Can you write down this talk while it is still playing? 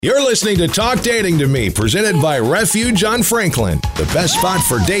You're listening to Talk Dating to Me, presented by Refuge on Franklin, the best spot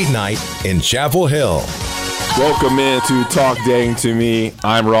for date night in Chapel Hill. Welcome into Talk Dating to Me.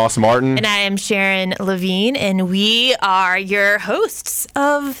 I'm Ross Martin. And I am Sharon Levine, and we are your hosts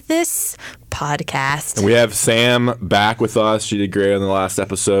of this podcast. And we have Sam back with us. She did great on the last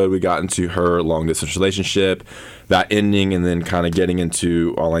episode. We got into her long-distance relationship, that ending, and then kind of getting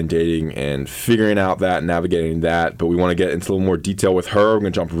into online dating and figuring out that, navigating that. But we want to get into a little more detail with her. We're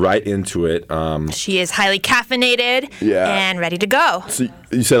going to jump right into it. She is highly caffeinated and ready to go. So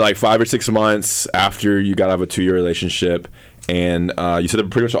you said like 5 or 6 months after you got out of a 2-year relationship. And you said they're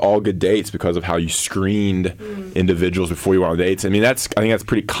pretty much all good dates because of how you screened individuals before you went on dates. I mean, I think that's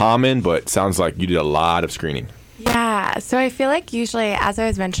pretty common, but it sounds like you did a lot of screening. Yeah, so I feel like usually, as I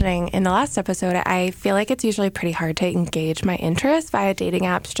was mentioning in the last episode, I feel like it's usually pretty hard to engage my interest via dating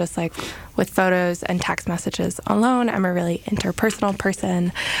apps, just like with photos and text messages alone. I'm a really interpersonal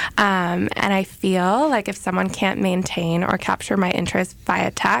person, and I feel like if someone can't maintain or capture my interest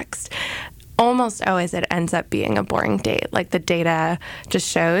via text, almost always it ends up being a boring date. Like the data just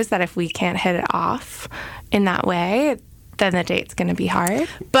shows that if we can't hit it off in that way, then the date's going to be hard.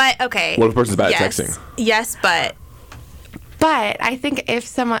 But, okay. What if a person's bad at texting? Yes, but I think if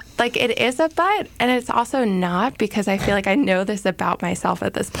someone, like, it is a but, and it's also not, because I feel like I know this about myself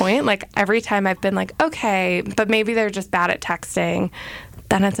at this point. Like, every time I've been like, okay, but maybe they're just bad at texting,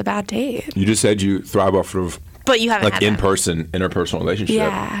 then it's a bad date. You just said you thrive off of but you haven't had in-person, interpersonal relationship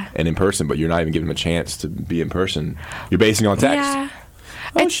and in person, but you're not even giving them a chance to be in person. You're basing it on text. Yeah,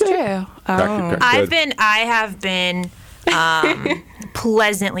 it's shit. true. I have been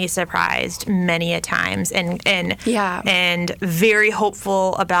pleasantly surprised many a times and very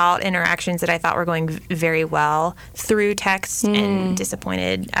hopeful about interactions that I thought were going very well through text and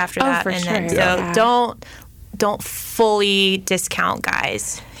disappointed after that. For and sure. then so don't fully discount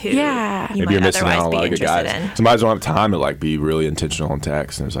guys who you Maybe might you're missing out otherwise on a be lot of good interested guys. in. Somebody don't have time to like be really intentional on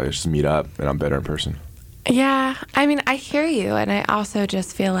text, and it's like, just meet up, and I'm better in person. Yeah, I mean, I hear you, and I also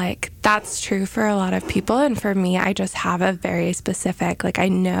just feel like that's true for a lot of people, and for me, I just have a very specific, like, I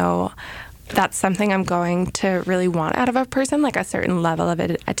know that's something I'm going to really want out of a person, like a certain level of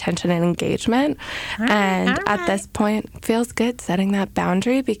attention and engagement, and at this point, it feels good setting that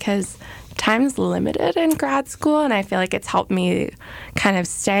boundary because time's limited in grad school, and I feel like it's helped me kind of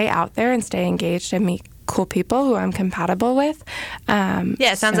stay out there and stay engaged and meet cool people who I'm compatible with.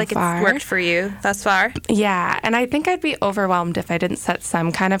 It sounds like it's worked for you thus far. Yeah, and I think I'd be overwhelmed if I didn't set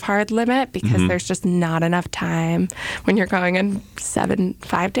some kind of hard limit because there's just not enough time when you're going in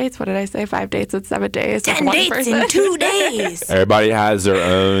 5 dates. What did I say? 5 dates in 7 days. 10 dates in 2 days. Everybody has their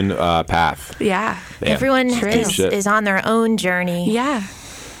own path. Yeah. Everyone is on their own journey. Yeah.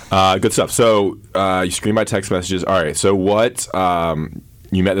 Good stuff. So you screen by text messages. All right. So what?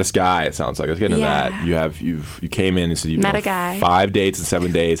 You met this guy. It sounds like. Let's get into that. You came in and said you met a guy. 5 dates in 7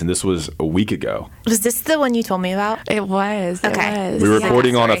 days, and this was a week ago. Was this the one you told me about? It was. Okay. It was. We were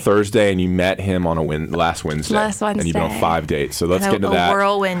recording on a Thursday, and you met him on last Wednesday. And you've been on 5 dates. So let's get into that. A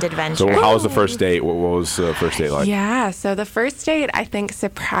whirlwind adventure. So how was the first date? What was the first date like? Yeah. So the first date, I think,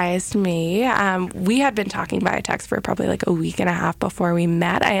 surprised me. We had been talking via text for probably like a week and a half before we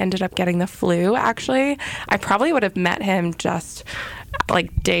met. I ended up getting the flu, actually. I probably would have met him just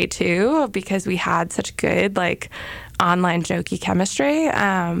like day 2 because we had such good like online jokey chemistry,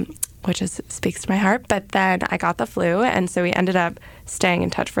 which speaks to my heart. But then I got the flu, and so we ended up staying in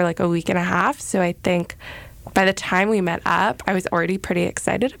touch for like a week and a half. So I think by the time we met up, I was already pretty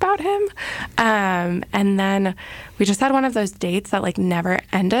excited about him. And then we just had one of those dates that like never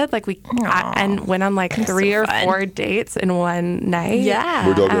ended. Like we went on like 3 or 4 dates in one night. Yeah.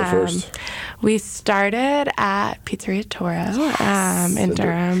 Where'd y'all go first? We started at Pizzeria Toro in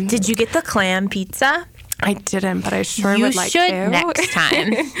Durham. Did you get the clam pizza? I didn't, but I sure would like to. You should next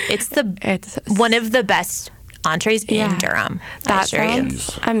time. It's one of the best entrees in Durham. That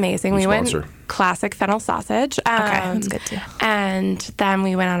sounds amazing. We went classic fennel sausage. Okay, that's good too. And then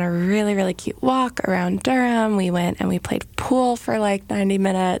we went on a really, really cute walk around Durham. We went and we played pool for like 90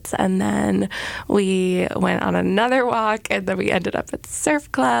 minutes. And then we went on another walk. And then we ended up at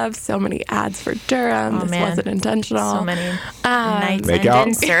Surf Club. So many ads for Durham. This wasn't intentional. So many nights Make in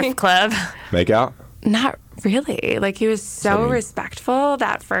out? Surf Club. Make out? Not really. Like, he was so respectful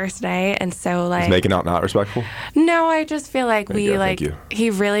that first night, and so like. Is making out not respectful? No, I just feel like Thank you. he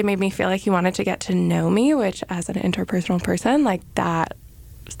really made me feel like he wanted to get to know me, which as an interpersonal person, like that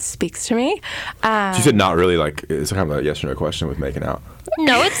speaks to me. She said not really. Like, it's kind of a yes or no question with making out.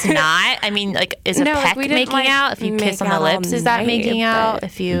 No, it's not. I mean, like, is a peck making out? If you kiss on the lips, is that making out?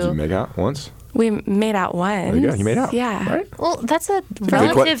 Did you make out once? We made out once. There you go. You made out. Yeah. Right? Well, that's a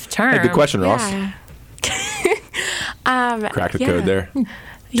relative term. Hey, good question, Ross. Yeah. Crack the code there.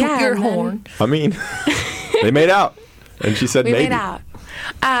 Yeah. Your horn. I mean, they made out. And she said We maybe. made out.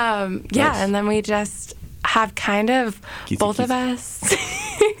 Yeah, Nice. and then we just have kind of both of us,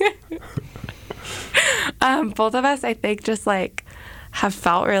 I think, just like have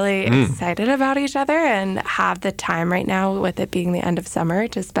felt really excited about each other and have the time right now with it being the end of summer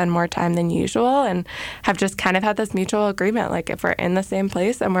to spend more time than usual, and have just kind of had this mutual agreement. Like, if we're in the same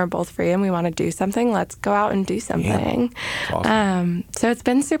place and we're both free and we want to do something, let's go out and do something. Yeah. Awesome. So it's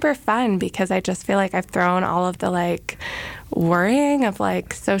been super fun because I just feel like I've thrown all of the like worrying of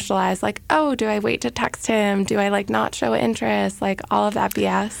like socialize, like, oh, do I wait to text him? Do I like not show interest? Like all of that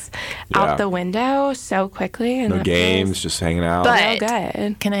BS out the window so quickly. And No games, just hanging out. But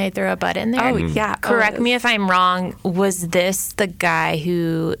good. Can I throw a butt in there? Oh, yeah. Correct always. me if I'm wrong. Was this the guy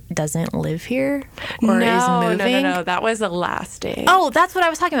who doesn't live here or is moving? No. That was the last date. Oh, that's what I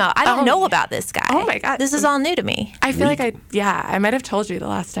was talking about. I don't know about this guy. Oh, my God. This is all new to me. I feel like I might have told you the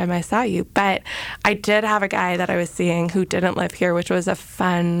last time I saw you, but I did have a guy that I was seeing who didn't live here, which was a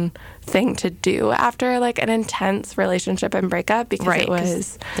fun thing to do after like an intense relationship and breakup, because it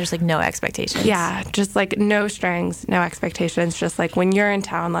was there's like no expectations. Yeah, just like no strings, no expectations. Just like when you're in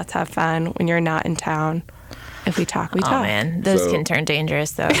town, let's have fun. When you're not in town, if we talk, we talk. Oh man, those can turn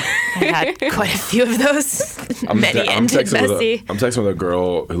dangerous though. I had quite a few of those. I'm ended messy. I'm texting with a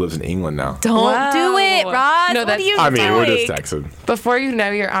girl who lives in England now. Don't do it, Rod. No, what are you I mean, doing? we're just texting. Before you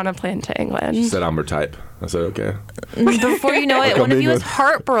know, you're on a plane to England. She said I'm her type. I said, okay. Before you know it, one of you was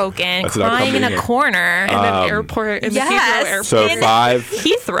heartbroken, crying in a corner. In an airport, in the Heathrow airport. So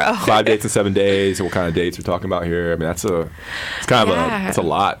Heathrow. 5 dates in 7 days. What kind of dates we're talking about here? I mean, it's a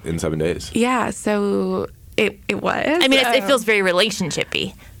lot in 7 days. Yeah, so it was. I mean, it feels very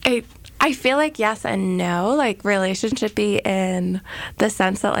relationshipy. I feel like yes and no, like relationshipy in the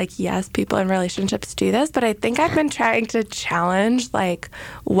sense that like, yes, people in relationships do this, but I think I've been trying to challenge like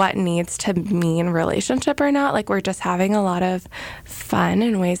what needs to mean relationship or not. Like, we're just having a lot of fun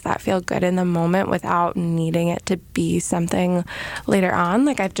in ways that feel good in the moment without needing it to be something later on.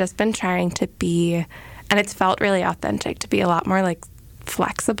 Like, I've just been trying to be, and it's felt really authentic to be a lot more like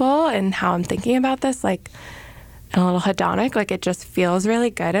flexible in how I'm thinking about this, like, and a little hedonic. Like, it just feels really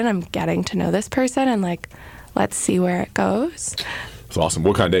good, and I'm getting to know this person, and like, let's see where it goes. It's awesome.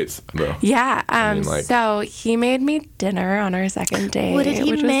 What kind of dates, though? Yeah. So he made me dinner on our second date. What did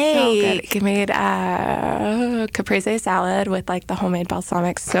he which make? Was so good. He made caprese salad with like the homemade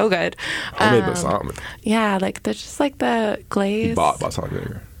balsamic. So good. Homemade balsamic. Yeah, like just like the glaze. You bought balsamic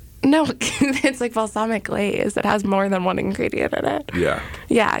vinegar. No, it's like balsamic glaze. It has more than one ingredient in it. Yeah.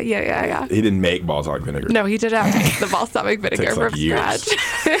 Yeah. He didn't make balsamic vinegar. No, he did have to make the balsamic vinegar from years.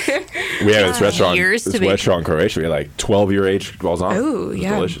 scratch. We had this restaurant in Croatia. We had like 12-year aged balsamic. Ooh,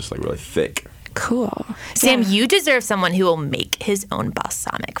 yeah. Delicious, like really thick. Cool. Sam, you deserve someone who will make his own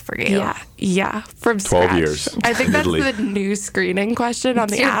balsamic for you. Yeah, from 12 scratch. years. I think that's Italy. the new screening question on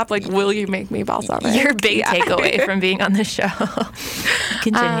the app. Like, will you make me balsamic? Your big takeaway from being on the show.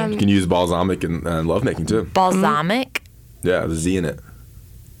 Continue. You can use balsamic in lovemaking too. Balsamic? Yeah, the Z in it.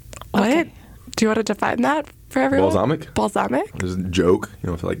 What? Okay. Do you want to define that for everyone? Balsamic? Balsamic? There's a joke. You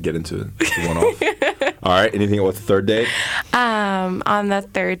don't have to like get into it one off. All right. Anything with the third date? On the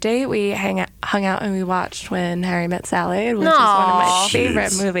third date, we hung out and we watched When Harry Met Sally, which is one of my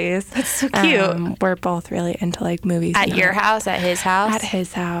favorite movies. That's so cute. We're both really into like movies. At your house? At his house? At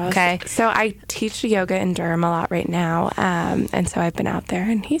his house. Okay. So I teach yoga in Durham a lot right now, and so I've been out there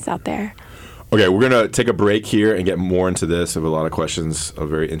and he's out there. Okay, we're going to take a break here and get more into this. I have a lot of questions, a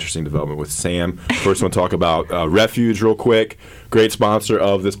very interesting development with Sam. First, I want to talk about Refuge real quick. Great sponsor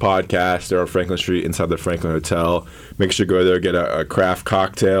of this podcast. They're on Franklin Street inside the Franklin Hotel. Make sure you go there, get a craft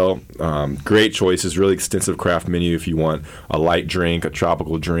cocktail. Great choices, really extensive craft menu if you want a light drink, a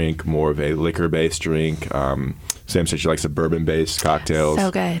tropical drink, more of a liquor-based drink. Sam said she likes the bourbon-based cocktails.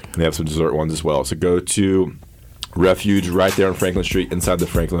 So good. And they have some dessert ones as well. So go to Refuge right there on Franklin Street inside the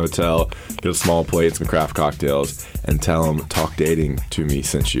Franklin Hotel. Get a small plate, some craft cocktails, and tell them Talk Dating to Me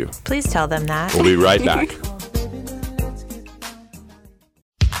sent you. Please tell them that. We'll be right back.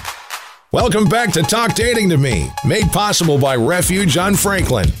 Welcome back to Talk Dating to Me, made possible by Refuge on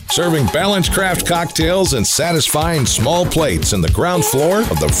Franklin, serving balanced craft cocktails and satisfying small plates in the ground floor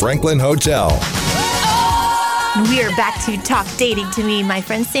of the Franklin Hotel. We are back to Talk Dating to Me. My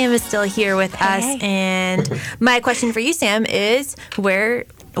friend Sam is still here with us. And my question for you, Sam, is where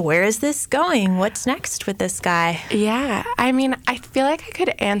where is this going? What's next with this guy? Yeah. I mean, I feel like I could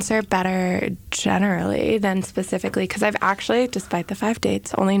answer better generally than specifically because I've actually, despite the 5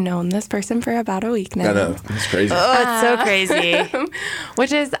 dates, only known this person for about a week now. I know. It's crazy. Oh, it's so crazy.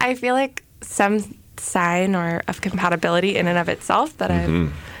 Which is, I feel like, some sign or of compatibility in and of itself that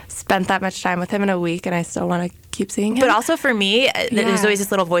I've spent that much time with him in a week and I still want to keep seeing him. But also for me, there's always this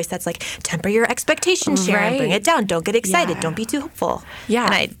little voice that's like, temper your expectations, Sharon. Bring it down. Don't get excited. Don't be too hopeful.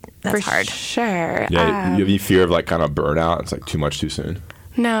 Yeah. And that's hard. Sure. Yeah. You have any fear of like kind of burnout? It's like too much too soon?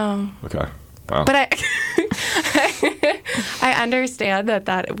 No. Okay. Wow. But I understand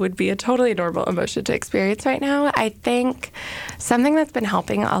that would be a totally normal emotion to experience right now. I think something that's been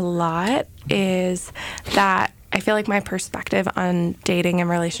helping a lot is that I feel like my perspective on dating and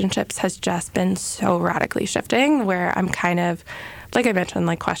relationships has just been so radically shifting where I'm kind of, like I mentioned,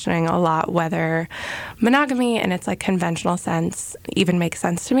 like questioning a lot whether monogamy in its like conventional sense even makes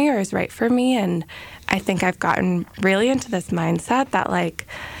sense to me or is right for me. And I think I've gotten really into this mindset that like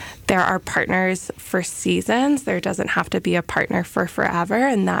there are partners for seasons. There doesn't have to be a partner for forever,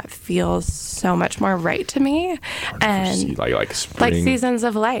 and that feels so much more right to me. And like spring? Like seasons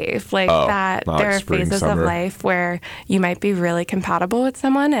of life, like that. There are spring, phases summer. of life where you might be really compatible with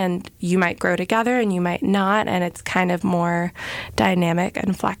someone, and you might grow together, and you might not, and it's kind of more dynamic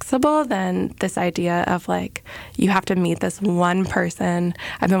and flexible than this idea of like you have to meet this one person.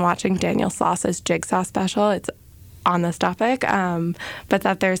 I've been watching Daniel Sloss's Jigsaw special. It's on this topic, but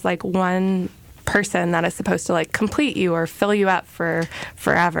that there's like one person that is supposed to like complete you or fill you up for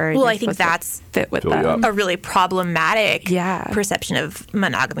forever. Well, I think that's fit with them. A really problematic perception of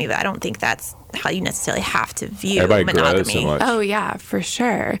monogamy, but I don't think that's how you necessarily have to view monogamy. Grows so much. Oh yeah, for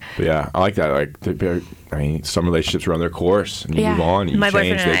sure. But yeah, I like that. Like, I mean, some relationships run their course, and you move on. You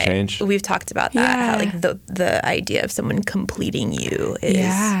change, they change. We've talked about that. How like the idea of someone completing you is.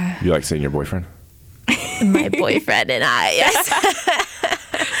 Yeah. You like saying your boyfriend? My boyfriend and I, yes.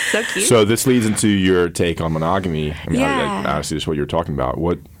 So cute. So this leads into your take on monogamy. I mean, honestly, just what you were talking about.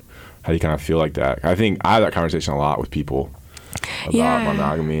 How do you kind of feel like that? I think I have that conversation a lot with people about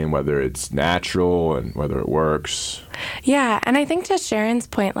monogamy and whether it's natural and whether it works. Yeah, and I think to Sharon's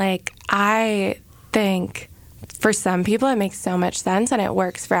point, like, I think for some people it makes so much sense and it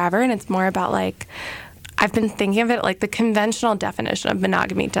works forever, and it's more about like, I've been thinking of it like the conventional definition of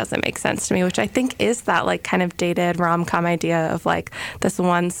monogamy doesn't make sense to me, which I think is that like kind of dated rom-com idea of like this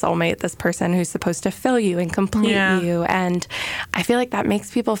one soulmate, this person who's supposed to fill you and complete you. And I feel like that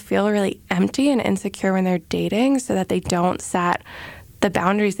makes people feel really empty and insecure when they're dating so that they don't set the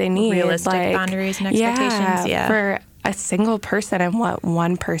boundaries they need. Realistic boundaries and expectations. Yeah. For a single person and what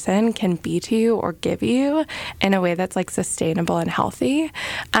one person can be to you or give you in a way that's like sustainable and healthy.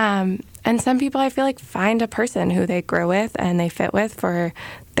 And some people I feel like find a person who they grow with and they fit with for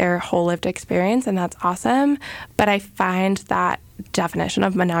their whole lived experience, and that's awesome. But I find that definition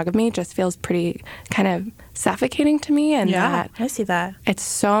of monogamy just feels pretty kind of suffocating to me, and that I see that. It's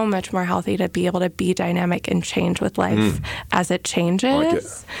so much more healthy to be able to be dynamic and change with life as it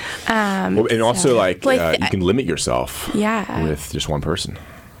changes. I like it. And also like you can limit yourself with just one person.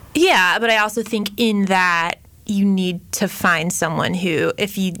 Yeah, but I also think in that you need to find someone who,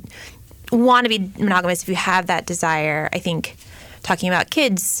 if you want to be monogamous, if you have that desire, I think talking about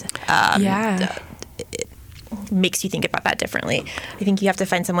kids it makes you think about that differently. I think you have to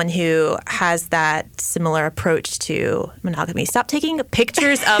find someone who has that similar approach to monogamy. Stop taking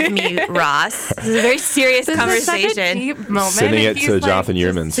pictures of me, Ross. This is a very serious conversation. Is such a deep moment. Sending it to Jonathan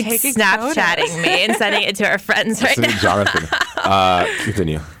Yearmans. Snapchatting me and sending it to our friends right now. Jonathan.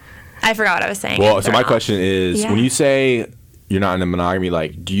 Continue. I forgot what I was saying. Well, so my question is, when you say you're not in a monogamy,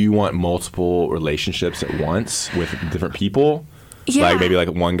 like, do you want multiple relationships at once with different people? Yeah. Like maybe like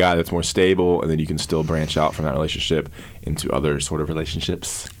one guy that's more stable, and then you can still branch out from that relationship into other sort of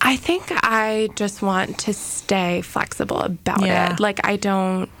relationships? I think I just want to stay flexible about it. Like I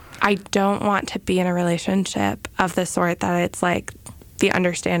don't want to be in a relationship of the sort that it's like the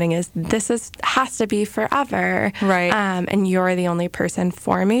understanding is has to be forever. Right. And you're the only person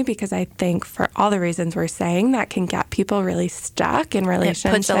for me, because I think for all the reasons we're saying, that can get people really stuck in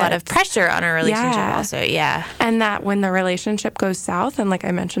relationships. It puts a lot of pressure on a relationship also, And that when the relationship goes south, and like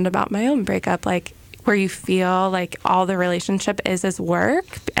I mentioned about my own breakup, like where you feel like all the relationship is work,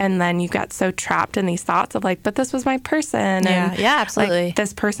 and then you get so trapped in these thoughts of like, but this was my person, and absolutely, like,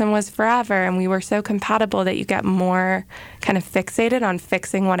 this person was forever, and we were so compatible, that you get more kind of fixated on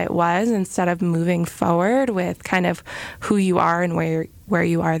fixing what it was instead of moving forward with kind of who you are and where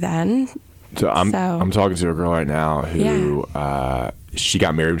you are then. So I'm talking to a girl right now who she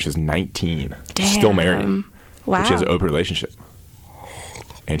got married when she was 19. Damn. Still married. Wow. But she has an open relationship.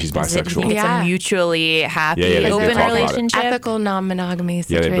 and she's Do you think bisexual. it's Yeah. a mutually happy, Yeah, they open talk about it. relationship? Ethical non-monogamy Yeah,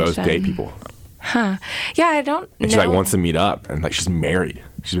 situation. they both date people. Yeah, I don't And know. she like wants to meet up, and like she's married.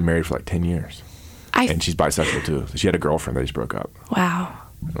 She's been married for like 10 years, and she's bisexual too. So she had a girlfriend that just broke up. Wow.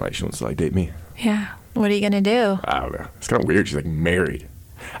 And like she wants to like date me. Yeah. What are you going to do? I don't know. It's kind of weird. She's like married.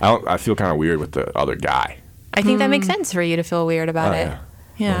 I feel kind of weird with the other guy. I think that makes sense for you to feel weird about Oh, it.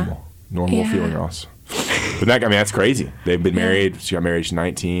 Yeah. Normal Yeah. feeling, Ross. But that, I mean, that's crazy. They've been married. She got married. She's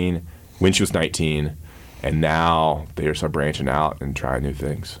 19. When she was 19, and now they are start branching out and trying new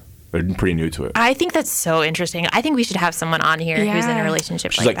things. They're pretty new to it. I think that's so interesting. I think we should have someone on here who's in a Yeah.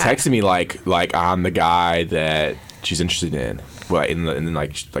 relationship She's like like that. texting me like I'm the guy that she's interested in. Well, and then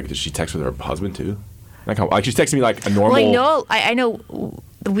like does she text with her husband too? Like she's texting me like a normal. Well, I know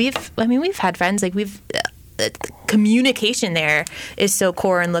we've had friends like communication there is so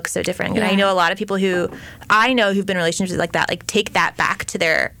core and looks so different. And I know a lot of people who I know who've been in relationships like that, like take that back to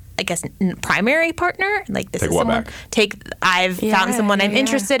their, I guess, primary partner. Like this Take is what someone. back? I've found someone I'm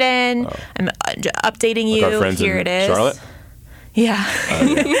interested in. I'm updating Like you. our friends Here in it is. Charlotte. Yeah.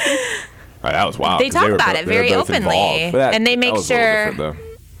 That was wild. They 'cause talk were about bo- it they were very both openly, involved. But and they make that was a little sure- different, though.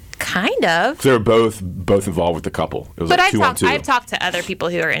 Kind of. They were both involved with the couple. It was But like I've talked to other people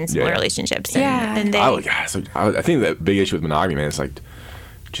who are in similar Yeah. relationships. And, Yeah. and they. I think the big issue with monogamy, man, is like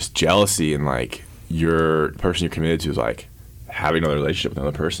just jealousy and like the person you're committed to is like having another relationship with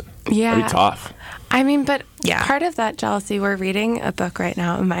another person. Yeah. That'd be tough. I mean, but Yeah. part of that jealousy, we're reading a book right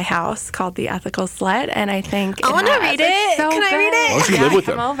now in my house called The Ethical Slut, and I think I wanna read it. So Can I read good. it? Why don't you live with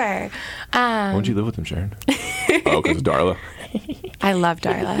come them? over. Why don't you live with them, Sharon? Oh, because of Darla. I love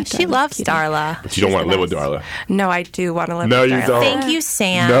Darla. She loves Darla. But you don't want to the live with best. Darla. No, I do want to live No, with you Darla. don't. Thank you,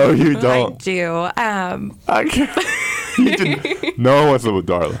 Sam. No, you I don't. do. I can't. No one wants to live with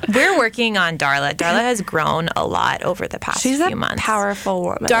Darla. We're working on Darla. Darla has grown a lot over the past She's few a months. powerful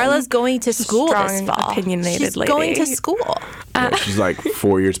woman. Darla's going to school this strong, fall. opinionated She's lady. going to school. Yeah, she's like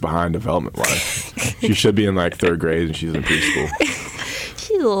 4 years behind development wise. She should be in like third grade and she's in preschool.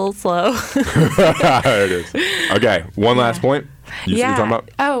 She's a little slow. There it is. Okay, one last point. You talking about?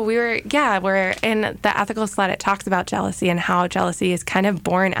 Oh, we're in The Ethical Slut. It talks about jealousy and how jealousy is kind of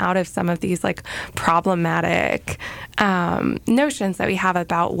born out of some of these like problematic notions that we have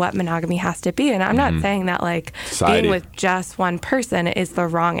about what monogamy has to be. And I'm not saying that like Society. being with just one person is the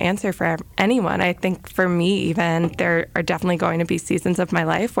wrong answer for anyone. I think for me, even there are definitely going to be seasons of my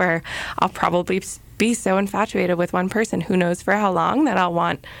life where I'll probably be so infatuated with one person, who knows for how long, that I'll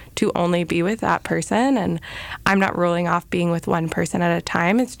want to only be with that person. And I'm not ruling off being with one person at a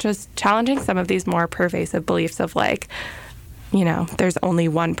time. It's just challenging some of these more pervasive beliefs of like, you know, there's only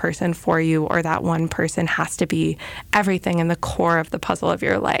one person for you, or that one person has to be everything in the core of the puzzle of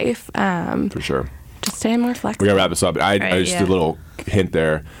your life. For sure. Just stay more flexible. We gotta wrap this up. I just yeah. a little hint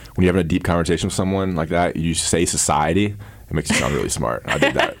there. When you're having a deep conversation with someone like that, you say society. It makes you sound really smart. I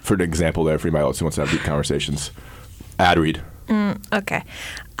did that for an example there for anybody else who wants to have deep conversations. Ad read. Okay.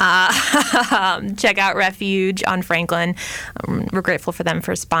 Check out Refuge on Franklin. We're grateful for them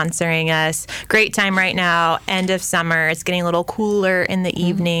for sponsoring us. Great time right now. End of summer. It's getting a little cooler in the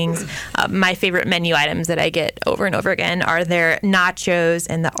evenings. My favorite menu items that I get over and over again are their nachos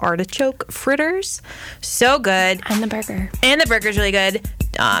and the artichoke fritters. So good. And the burger. And the burger's really good.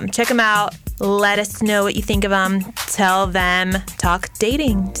 Check them out. Let us know what you think of them. Tell them Talk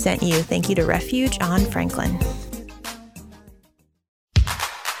Dating sent you. Thank you to Refuge on Franklin.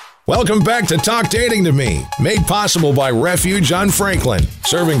 Welcome back to Talk Dating to Me, made possible by Refuge on Franklin,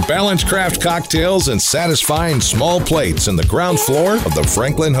 serving balanced craft cocktails and satisfying small plates in the ground floor of the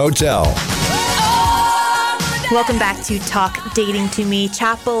Franklin Hotel. Welcome back to Talk Dating to Me,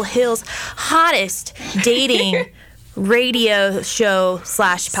 Chapel Hill's hottest dating radio show /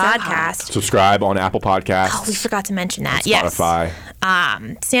 podcast. Subscribe on Apple Podcasts. Oh, we forgot to mention that. Spotify.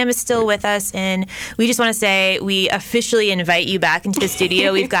 Yes. Sam is still with us, and we just want to say we officially invite you back into the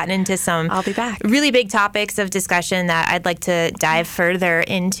studio. We've gotten into some I'll be back. really big topics of discussion that I'd like to dive further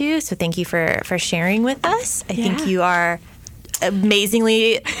into. So thank you for sharing with us. I think you are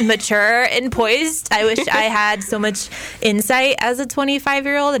amazingly mature and poised. I wish I had so much insight as a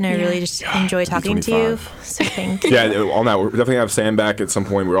 25-year-old, and I really just enjoy talking to you. 25. So thank you. Yeah, on that, we're definitely going to have Sam back at some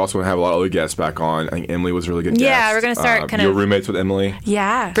point. We're also going to have a lot of other guests back on. I think Emily was a really good guest. Yeah, we're gonna start kind you of were roommates with Emily.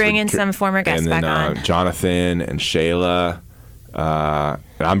 Yeah. Bring in some former guests and then, back on. Jonathan and Shayla. And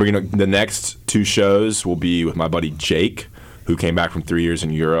I'm bringing the next two shows will be with my buddy Jake, who came back from 3 years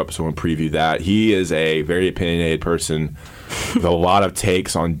in Europe. So we'll preview that. He is a very opinionated person with a lot of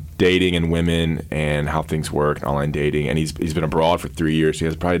takes on dating and women and how things work and online dating. And he's been abroad for 3 years. So he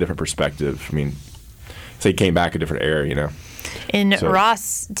has probably a different perspective. I mean, so he came back a different era, you know. And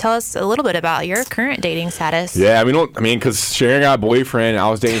Ross, tell us a little bit about your current dating status. Yeah, because Sharon got a boyfriend. I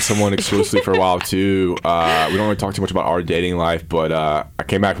was dating someone exclusively for a while too. We don't really talk too much about our dating life, but I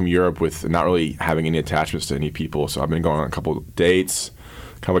came back from Europe with not really having any attachments to any people. So I've been going on a couple of dates,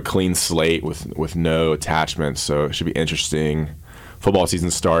 kind of a clean slate with no attachments. So it should be interesting. Football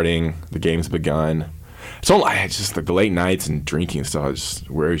season's starting. The game's begun. So it's just like the late nights and drinking and stuff just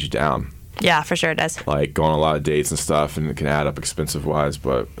wears you down. Yeah, for sure it does. Like going on a lot of dates and stuff, and it can add up expensive wise,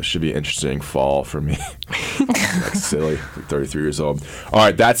 but it should be an interesting fall for me. That's silly. I'm 33 years old. All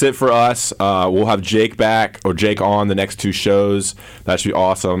right, that's it for us. We'll have Jake on the next 2 shows. That should be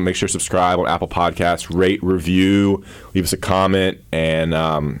awesome. Make sure to subscribe on Apple Podcasts, rate, review, leave us a comment, and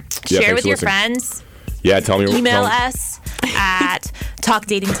share with your friends. Yeah, tell me. Email us at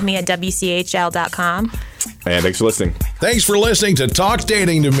talkdatingtome@wchl.com. And thanks for listening. Thanks for listening to Talk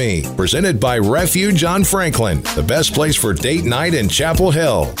Dating to Me, presented by Refuge on Franklin, the best place for date night in Chapel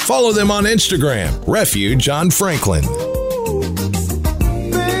Hill. Follow them on Instagram, Refuge on Franklin.